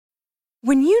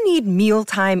When you need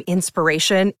mealtime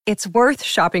inspiration, it's worth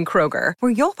shopping Kroger,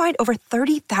 where you'll find over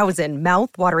 30,000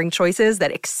 mouth-watering choices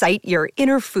that excite your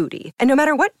inner foodie. And no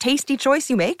matter what tasty choice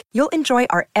you make, you'll enjoy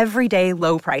our everyday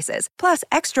low prices, plus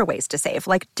extra ways to save,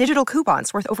 like digital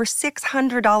coupons worth over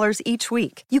 $600 each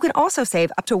week. You can also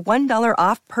save up to $1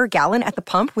 off per gallon at the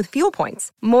pump with fuel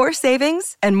points. More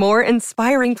savings and more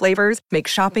inspiring flavors make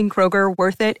shopping Kroger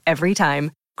worth it every time.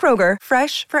 Kroger,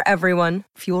 fresh for everyone.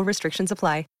 Fuel restrictions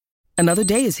apply. Another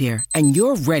day is here, and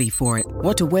you're ready for it.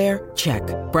 What to wear? Check.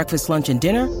 Breakfast, lunch, and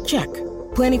dinner? Check.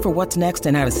 Planning for what's next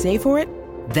and how to save for it?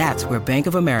 That's where Bank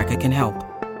of America can help.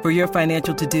 For your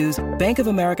financial to-dos, Bank of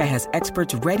America has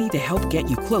experts ready to help get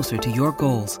you closer to your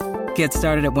goals. Get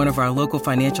started at one of our local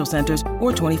financial centers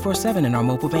or 24/7 in our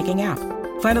mobile banking app.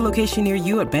 Find a location near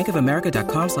you at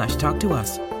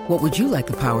bankofamerica.com/talktous. What would you like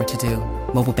the power to do?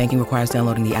 Mobile banking requires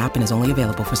downloading the app and is only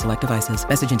available for select devices.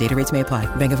 Message and data rates may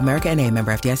apply. Bank of America N.A.,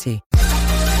 member FDIC.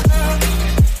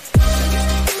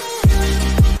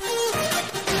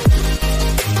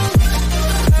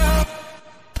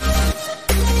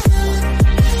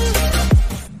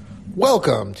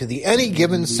 Welcome to the Any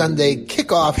Given Sunday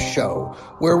Kickoff Show,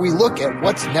 where we look at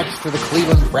what's next for the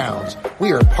Cleveland Browns.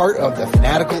 We are part of the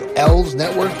Fanatical Elves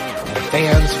Network and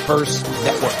Fans First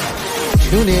Network.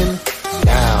 Tune in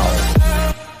now.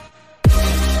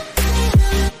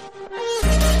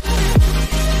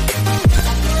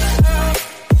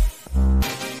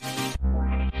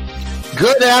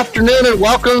 Good afternoon and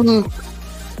welcome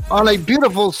on a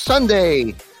beautiful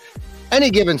Sunday,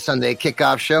 Any Given Sunday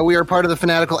Kickoff Show. We are part of the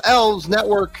Fanatical Elves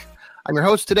Network. I'm your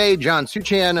host today, John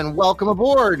Suchan, and welcome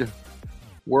aboard.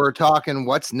 We're talking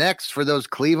what's next for those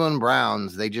Cleveland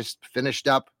Browns. They just finished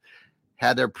up,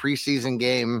 had their preseason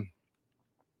game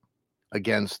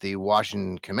against the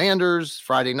Washington Commanders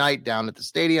Friday night down at the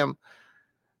stadium.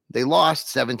 They lost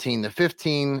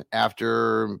 17-15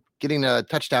 after getting a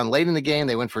touchdown late in the game.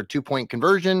 They went for a 2-point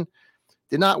conversion.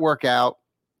 Did not work out,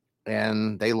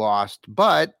 and they lost.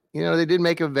 But, you know, they did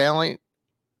make a valiant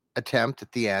attempt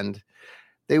at the end.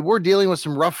 They were dealing with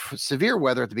some rough, severe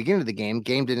weather at the beginning of the game.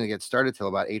 Game didn't get started till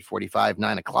about 8:45,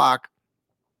 9 o'clock.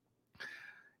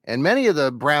 And many of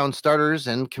the Brown starters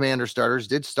and Commander starters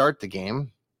did start the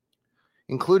game,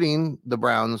 including the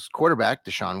Browns quarterback,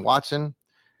 Deshaun Watson.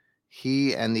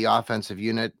 He and the offensive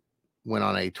unit went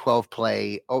on a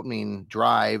 12-play opening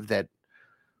drive that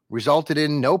resulted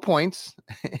in no points.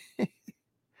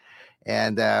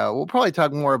 And we'll probably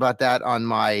talk more about that on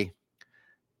my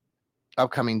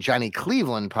upcoming Johnny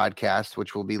Cleveland podcast,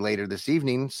 which will be later this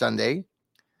evening, Sunday.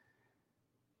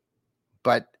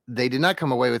 But they did not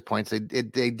come away with points. They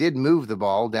did move the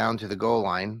ball down to the goal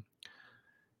line.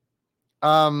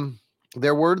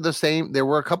 There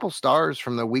were a couple stars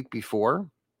from the week before,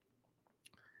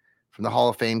 from the Hall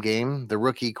of Fame game. The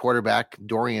rookie quarterback,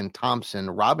 Dorian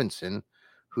Thompson-Robinson,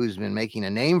 who's been making a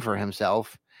name for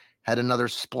himself, had another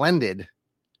splendid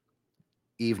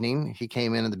evening. He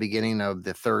came in at the beginning of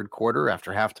the third quarter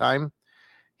after halftime.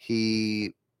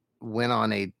 He went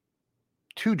on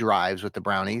 2 drives with the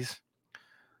Brownies.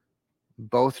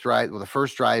 The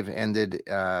first drive ended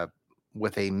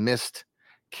with a missed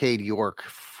Cade York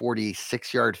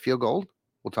 46-yard field goal.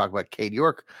 We'll talk about Cade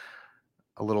York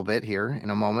a little bit here in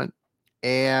a moment.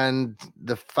 And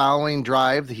the following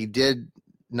drive, he did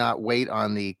not wait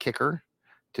on the kicker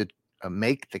to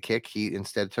make the kick. He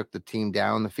instead took the team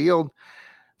down the field,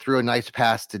 threw a nice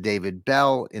pass to David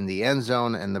Bell in the end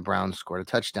zone, and the Browns scored a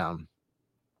touchdown.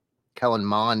 Kellen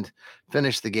Mond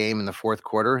finished the game in the fourth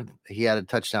quarter. He had a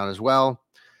touchdown as well.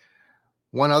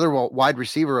 One other wide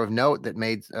receiver of note that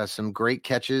made some great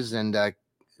catches and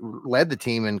led the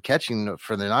team in catching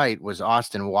for the night was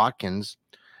Austin Watkins,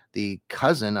 the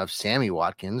cousin of Sammy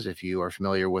Watkins. If you are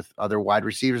familiar with other wide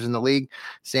receivers in the league,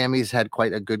 Sammy's had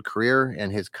quite a good career,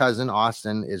 and his cousin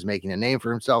Austin is making a name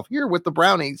for himself here with the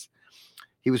Brownies.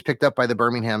 He was picked up by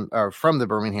from the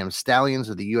Birmingham Stallions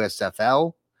of the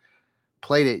USFL,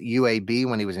 played at UAB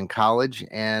when he was in college,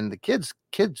 and the kid's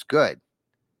good.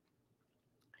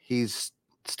 He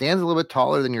stands a little bit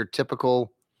taller than your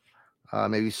typical,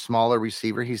 maybe smaller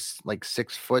receiver. He's like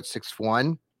 6 foot,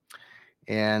 6'1",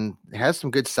 and has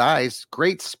some good size,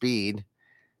 great speed.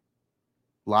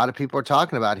 A lot of people are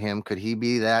talking about him. Could he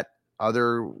be that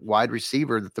other wide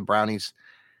receiver that the Brownies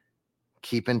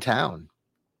keep in town?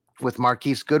 With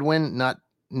Marquise Goodwin not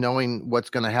knowing what's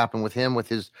going to happen with him with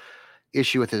his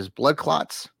issue with his blood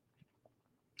clots,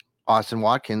 Austin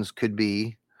Watkins could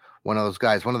be one of those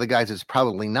guys. One of the guys that's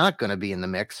probably not going to be in the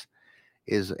mix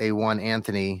is one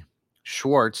Anthony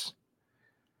Schwartz.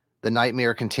 The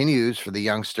nightmare continues for the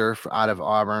youngster out of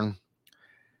Auburn.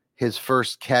 His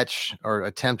first catch or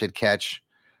attempted catch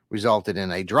resulted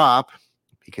in a drop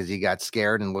because he got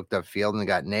scared and looked upfield and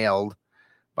got nailed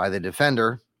by the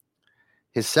defender.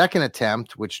 His second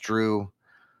attempt, which drew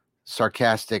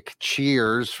sarcastic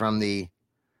cheers from the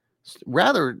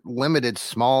rather limited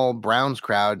small Browns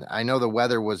crowd. I know the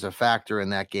weather was a factor in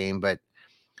that game, but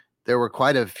there were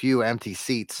quite a few empty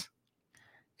seats.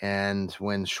 And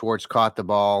when Schwartz caught the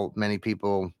ball, many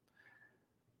people,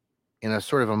 in a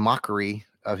sort of a mockery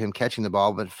of him catching the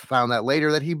ball, but found that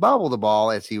later that he bobbled the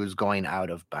ball as he was going out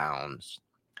of bounds.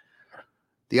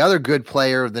 The other good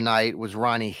player of the night was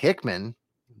Ronnie Hickman,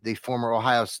 the former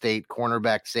Ohio State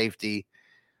cornerback safety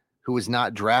who was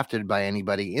not drafted by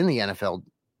anybody in the NFL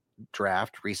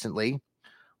draft recently,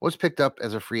 was picked up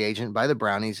as a free agent by the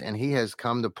Brownies, and he has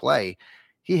come to play.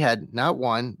 He had not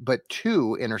one, but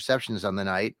 2 interceptions on the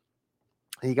night.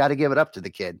 You got to give it up to the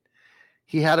kid.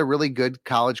 He had a really good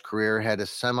college career, had a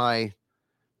semi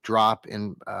drop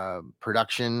in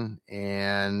production,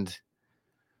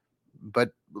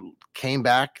 but came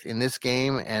back in this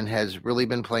game and has really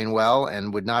been playing well,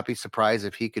 and would not be surprised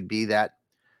if he could be that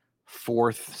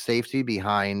 4th safety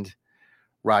behind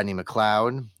Rodney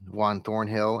McLeod, Juan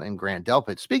Thornhill, and Grant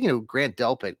Delpit. Speaking of Grant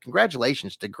Delpit,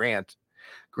 congratulations to Grant.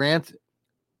 Grant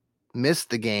missed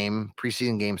the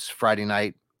preseason games Friday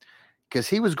night because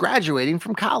he was graduating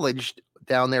from college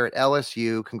down there at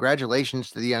LSU. Congratulations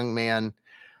to the young man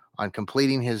on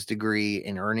completing his degree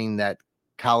and earning that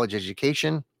college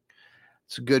education.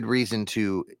 It's a good reason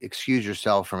to excuse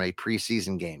yourself from a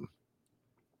preseason game.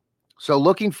 So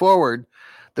looking forward,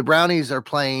 the Brownies are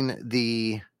playing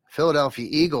the Philadelphia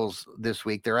Eagles this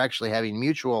week. They're actually having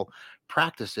mutual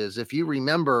practices. If you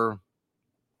remember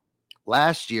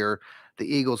last year,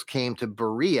 the Eagles came to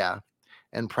Berea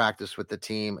and practiced with the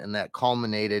team, and that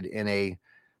culminated in a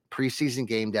preseason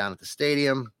game down at the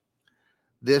stadium.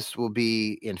 This will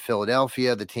be in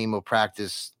Philadelphia. The team will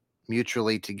practice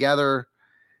mutually together.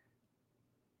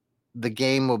 The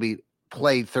game will be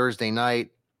played Thursday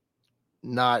night.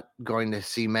 Not going to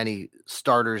see many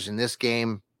starters in this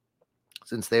game,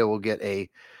 since they will get a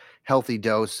healthy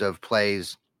dose of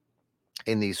plays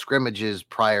in these scrimmages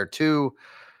prior to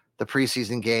the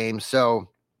preseason game. So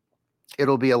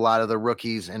it'll be a lot of the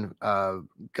rookies and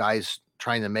guys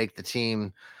trying to make the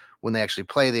team when they actually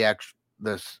play the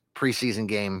preseason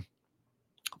game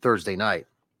Thursday night.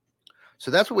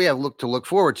 So that's what we have to look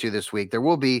forward to this week. There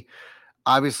will be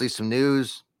obviously some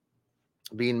news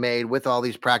being made with all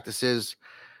these practices.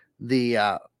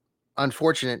 The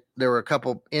unfortunate, there were a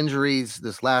couple injuries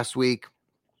this last week,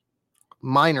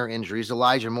 minor injuries.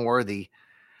 Elijah Moore, the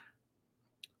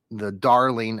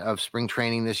darling of spring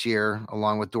training this year,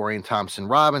 along with Dorian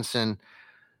Thompson-Robinson,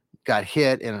 got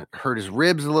hit and hurt his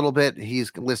ribs a little bit.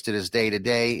 He's listed as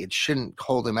day-to-day. It shouldn't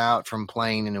hold him out from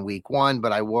playing in week 1,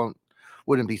 but I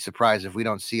wouldn't be surprised if we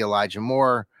don't see Elijah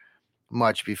Moore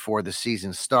much before the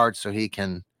season starts, so he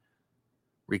can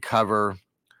recover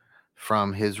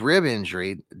from his rib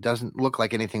injury. It doesn't look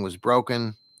like anything was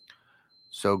broken,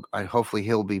 so hopefully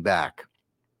he'll be back.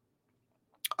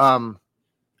 The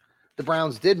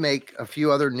Browns did make a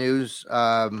few other news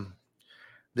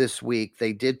this week.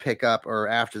 They did pick up, or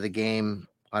after the game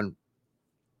on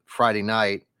Friday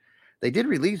night, they did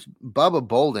release Bubba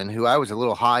Bolden, who I was a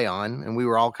little high on, and we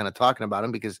were all kind of talking about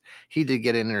him because he did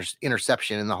get an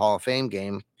interception in the Hall of Fame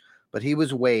game, but he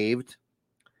was waived.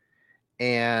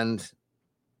 And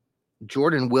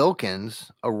Jordan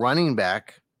Wilkins, a running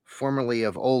back formerly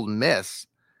of Ole Miss,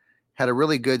 had a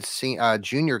really good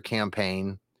junior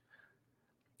campaign,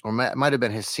 or might have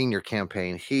been his senior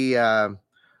campaign. He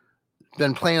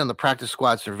been playing on the practice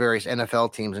squads for various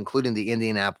NFL teams, including the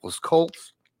Indianapolis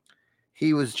Colts.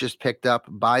 He was just picked up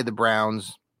by the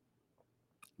Browns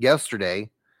yesterday,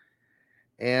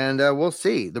 and we'll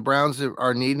see. The Browns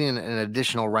are needing an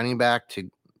additional running back to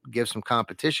give some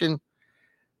competition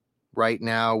right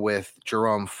now, with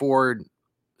Jerome Ford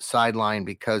sidelined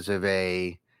because of not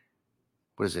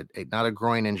a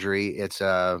groin injury. It's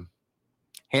a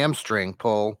hamstring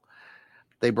pull.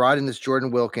 They brought in this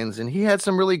Jordan Wilkins, and he had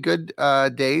some really good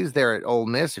days there at Ole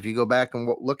Miss. If you go back and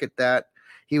look at that,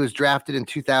 he was drafted in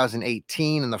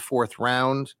 2018 in the 4th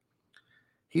round.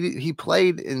 He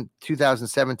played in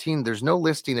 2017. There's no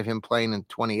listing of him playing in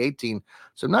 2018,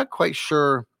 so I'm not quite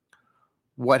sure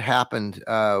what happened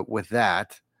with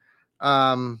that.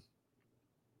 So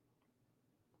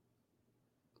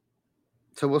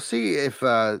we'll see if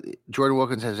Jordan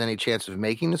Wilkins has any chance of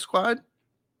making the squad.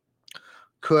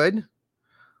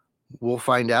 We'll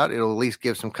find out. It'll at least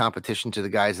give some competition to the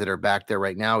guys that are back there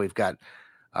right now. We've got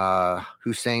Hassad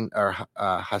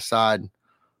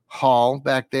Hall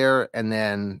back there, and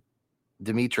then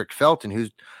Demetric Felton,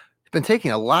 who's been taking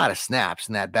a lot of snaps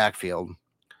in that backfield.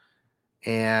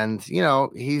 And,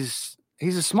 he's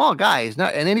a small guy. He's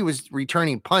not, and then he was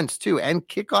returning punts too and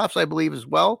kickoffs, I believe, as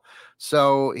well.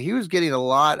 So he was getting a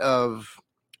lot of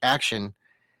action.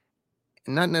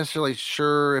 Not necessarily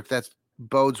sure if that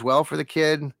bodes well for the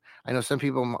kid. I know some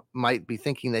people might be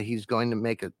thinking that he's going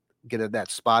to get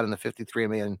that spot in the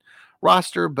 53-man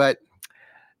roster, but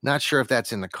not sure if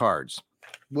that's in the cards.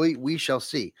 We shall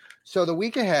see. So the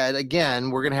week ahead,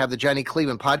 again, we're going to have the Johnny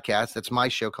Cleveland podcast. That's my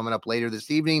show coming up later this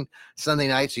evening, Sunday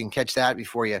night, so you can catch that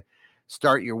before you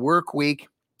start your work week.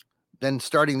 Then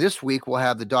starting this week, we'll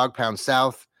have the Dog Pound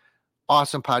South.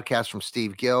 Awesome podcast from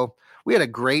Steve Gill. We had a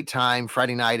great time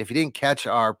Friday night. If you didn't catch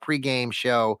our pregame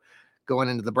show going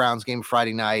into the Browns game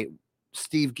Friday night,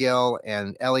 Steve Gill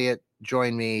and Elliot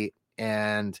joined me,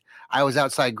 and I was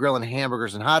outside grilling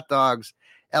hamburgers and hot dogs.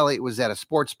 Elliot was at a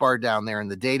sports bar down there in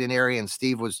the Dayton area, and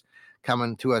Steve was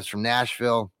coming to us from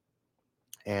Nashville.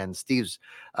 And Steve's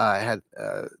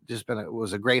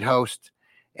was a great host.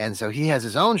 And so he has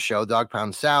his own show, Dog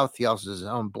Pound South. He also has his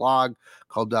own blog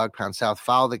called Dog Pound South.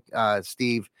 Follow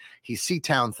Steve. He's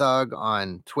Seatown Thug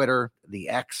on Twitter, the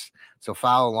X. So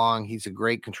follow along. He's a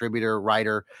great contributor,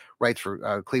 writer, writes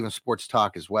for Cleveland Sports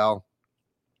Talk as well.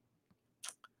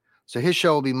 So his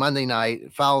show will be Monday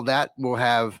night. Follow that. We'll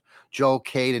have Joel,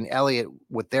 Cade, and Elliot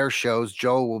with their shows.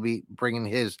 Joel will be bringing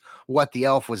his What the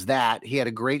Elf Was That? He had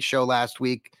a great show last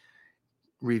week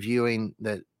reviewing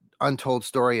the untold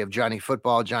story of Johnny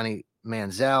Football, Johnny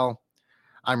Manziel.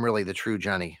 I'm really the true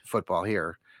Johnny Football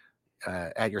here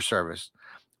at your service.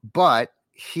 But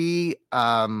he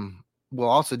will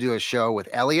also do a show with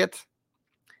Elliot.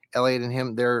 Elliot and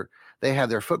him, they have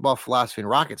their football philosophy and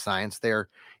rocket science. They're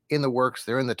in the works.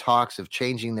 They're in the talks of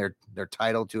changing their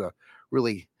title to a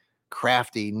really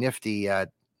crafty, nifty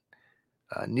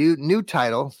new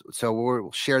title. So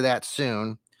we'll share that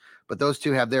soon. But those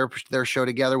two have their show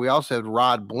together. We also have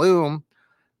Rod Bloom,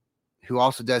 who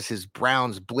also does his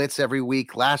Browns Blitz every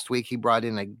week. Last week, he brought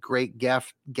in a great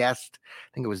guest.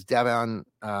 I think it was Devon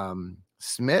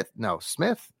Smith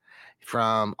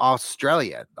from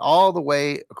Australia, all the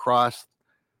way across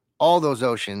all those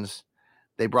oceans.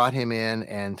 They brought him in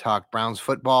and talked Browns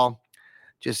football.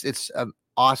 Just it's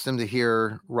awesome to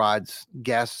hear Rod's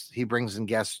guests. He brings in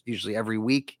guests usually every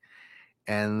week,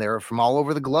 and they're from all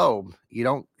over the globe. You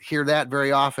don't hear that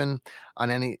very often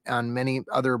on many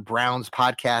other Browns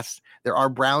podcasts. There are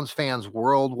Browns fans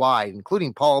worldwide,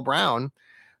 including Paul Brown,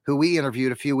 who we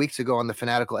interviewed a few weeks ago on the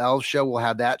Fanatical Elves show. We'll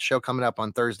have that show coming up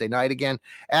on Thursday night again.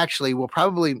 Actually, we'll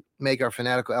probably make our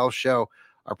Fanatical Elves show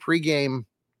our pregame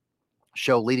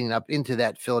show leading up into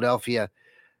that Philadelphia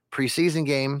preseason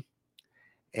game.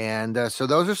 And so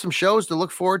those are some shows to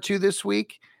look forward to this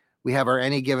week. We have our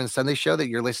Any Given Sunday show that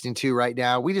you're listening to right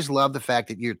now. We just love the fact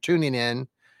that you're tuning in.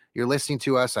 You're listening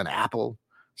to us on Apple,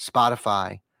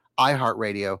 Spotify,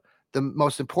 iHeartRadio. The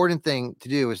most important thing to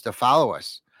do is to follow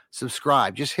us,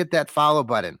 subscribe. Just hit that follow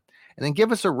button and then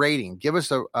give us a rating. Give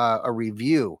us a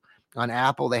review on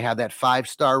Apple. They have that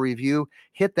 5-star review.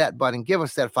 Hit that button. Give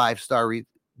us that 5-star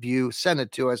review. Send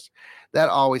it to us. That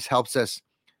always helps us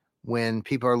when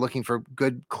people are looking for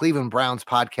good Cleveland Browns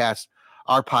podcasts.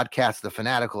 Our podcast, The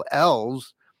Fanatical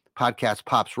Elves podcast,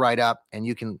 pops right up, and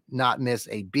you can not miss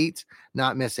a beat,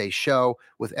 not miss a show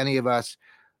with any of us.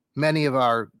 Many of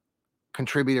our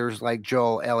contributors like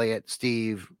Joel, Elliot,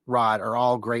 Steve, Rod are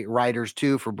all great writers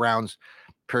too for Browns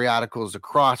periodicals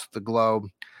across the globe.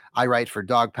 I write for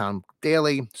Dog Pound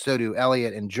Daily. So do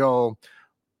Elliot and Joel.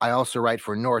 I also write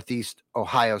for Northeast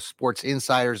Ohio Sports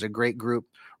Insiders, a great group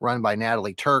run by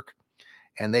Natalie Turk,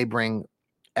 and they bring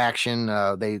action.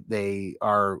 They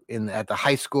are at the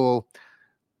high school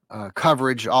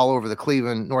coverage all over the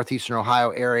Cleveland, Northeastern Ohio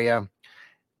area,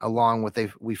 along with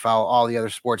we follow all the other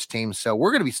sports teams. So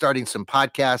we're going to be starting some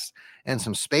podcasts and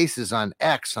some spaces on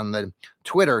X, on the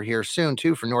Twitter here soon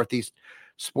too, for Northeast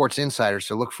Sports Insiders.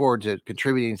 So look forward to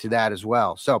contributing to that as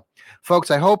well. So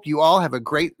folks, I hope you all have a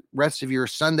great rest of your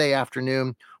Sunday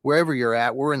afternoon, wherever you're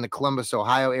at. We're in the Columbus,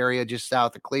 Ohio area, just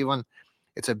south of Cleveland.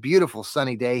 It's a beautiful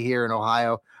sunny day here in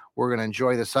Ohio. We're going to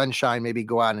enjoy the sunshine, maybe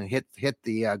go out and hit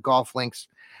the golf links.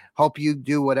 Hope you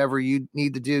do whatever you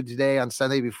need to do today on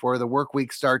Sunday before the work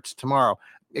week starts tomorrow.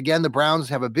 Again, the Browns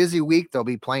have a busy week. They'll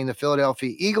be playing the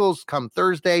Philadelphia Eagles come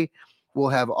Thursday. We'll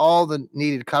have all the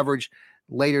needed coverage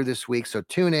later this week. So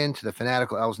tune in to the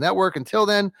Fanatical Elves Network. Until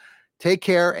then, take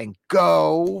care and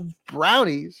go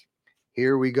Brownies.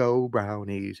 Here we go,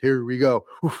 Brownies. Here we go.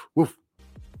 Woof, woof.